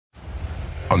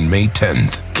On May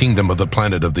 10th, Kingdom of the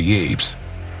Planet of the Apes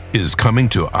is coming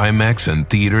to IMAX and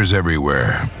theaters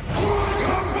everywhere. What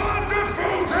a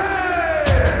wonderful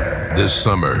day! This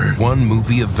summer, one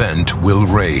movie event will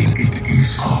reign. It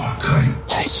is our time.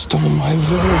 They stole my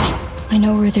village. I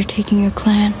know where they're taking your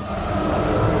clan.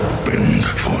 Bend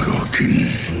for your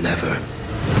king. Never.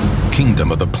 Kingdom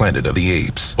of the Planet of the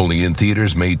Apes. Only in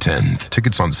theaters May 10th.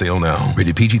 Tickets on sale now.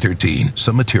 Rated PG-13.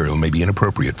 Some material may be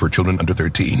inappropriate for children under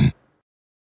 13.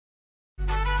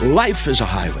 Life is a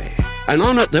highway, and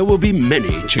on it there will be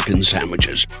many chicken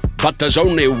sandwiches. But there's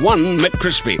only one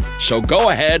McCrispy. So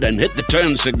go ahead and hit the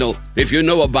turn signal if you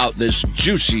know about this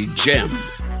juicy gem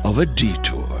of a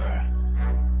detour.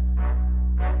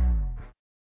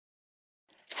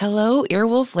 Hello,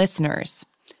 Earwolf listeners.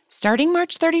 Starting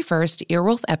March 31st,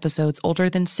 Earwolf episodes older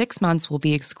than 6 months will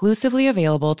be exclusively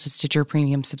available to Stitcher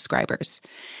Premium subscribers.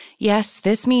 Yes,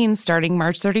 this means starting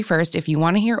March 31st, if you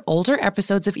want to hear older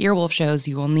episodes of Earwolf shows,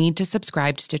 you will need to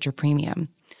subscribe to Stitcher Premium.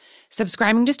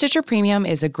 Subscribing to Stitcher Premium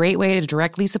is a great way to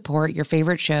directly support your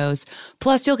favorite shows.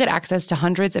 Plus, you'll get access to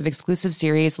hundreds of exclusive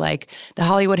series like the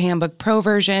Hollywood Handbook Pro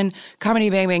version, Comedy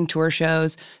Bang Bang tour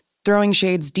shows, Throwing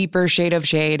Shade's Deeper Shade of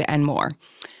Shade, and more.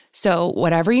 So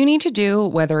whatever you need to do,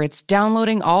 whether it's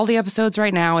downloading all the episodes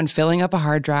right now and filling up a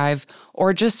hard drive,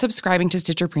 or just subscribing to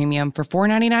Stitcher Premium for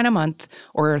 $4.99 a month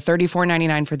or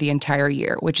 $34.99 for the entire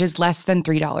year, which is less than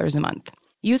 $3 a month.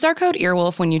 Use our code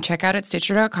EARWOLF when you check out at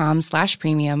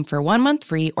Stitcher.com/premium for 1 month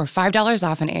free or $5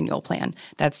 off an annual plan.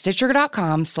 That's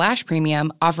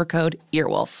Stitcher.com/premium, offer code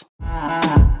EARWOLF.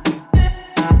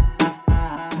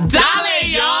 Dale,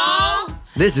 y'all!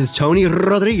 This is Tony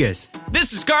Rodriguez.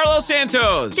 This is Carlos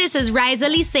Santos. This is Riza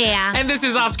Licea. And this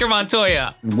is Oscar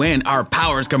Montoya. When our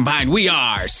powers combine, we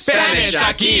are Spanish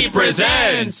Aquí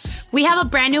Presents. We have a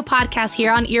brand new podcast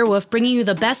here on Earwolf, bringing you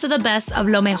the best of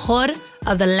lo mejor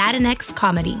of the Latinx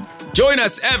comedy. Join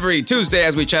us every Tuesday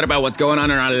as we chat about what's going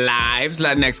on in our lives,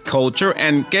 Latinx culture,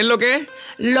 and ¿qué es lo que?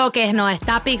 Lo que nos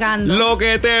está picando. Lo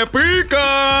que te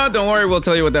pica. Don't worry, we'll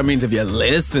tell you what that means if you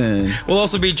listen. We'll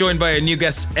also be joined by a new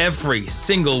guest every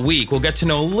single week. We'll get to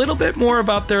know a little bit more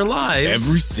about their lives.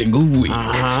 Every single week.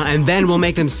 And then we'll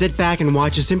make them sit back and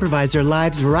watch us improvise their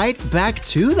lives right back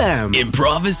to them.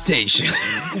 Improvisation.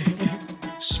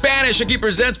 Spanish Aquí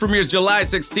Presents premieres July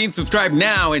 16th. Subscribe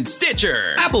now in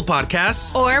Stitcher, Apple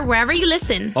Podcasts, or wherever you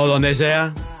listen. O donde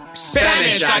sea.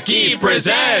 Spanish Aquí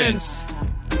Presents.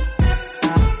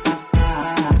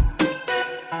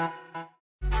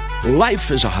 Life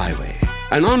is a highway,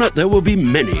 and on it there will be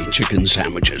many chicken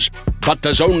sandwiches. But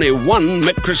there's only one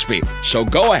McCrispy. So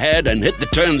go ahead and hit the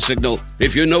turn signal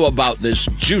if you know about this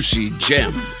juicy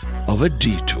gem of a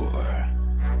detour.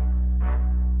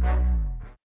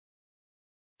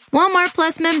 Walmart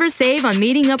Plus members save on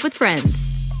meeting up with friends.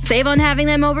 Save on having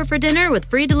them over for dinner with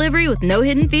free delivery with no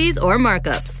hidden fees or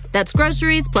markups. That's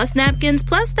groceries, plus napkins,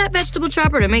 plus that vegetable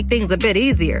chopper to make things a bit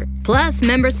easier. Plus,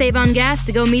 members save on gas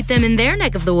to go meet them in their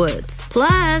neck of the woods.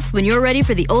 Plus, when you're ready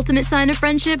for the ultimate sign of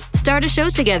friendship, start a show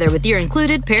together with your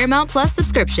included Paramount Plus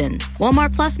subscription.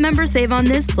 Walmart Plus members save on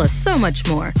this plus so much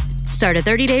more. Start a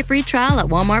 30-day free trial at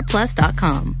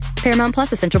walmartplus.com. Paramount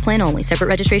Plus Essential Plan only. Separate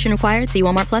registration required. See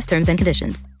Walmart Plus terms and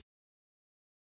conditions.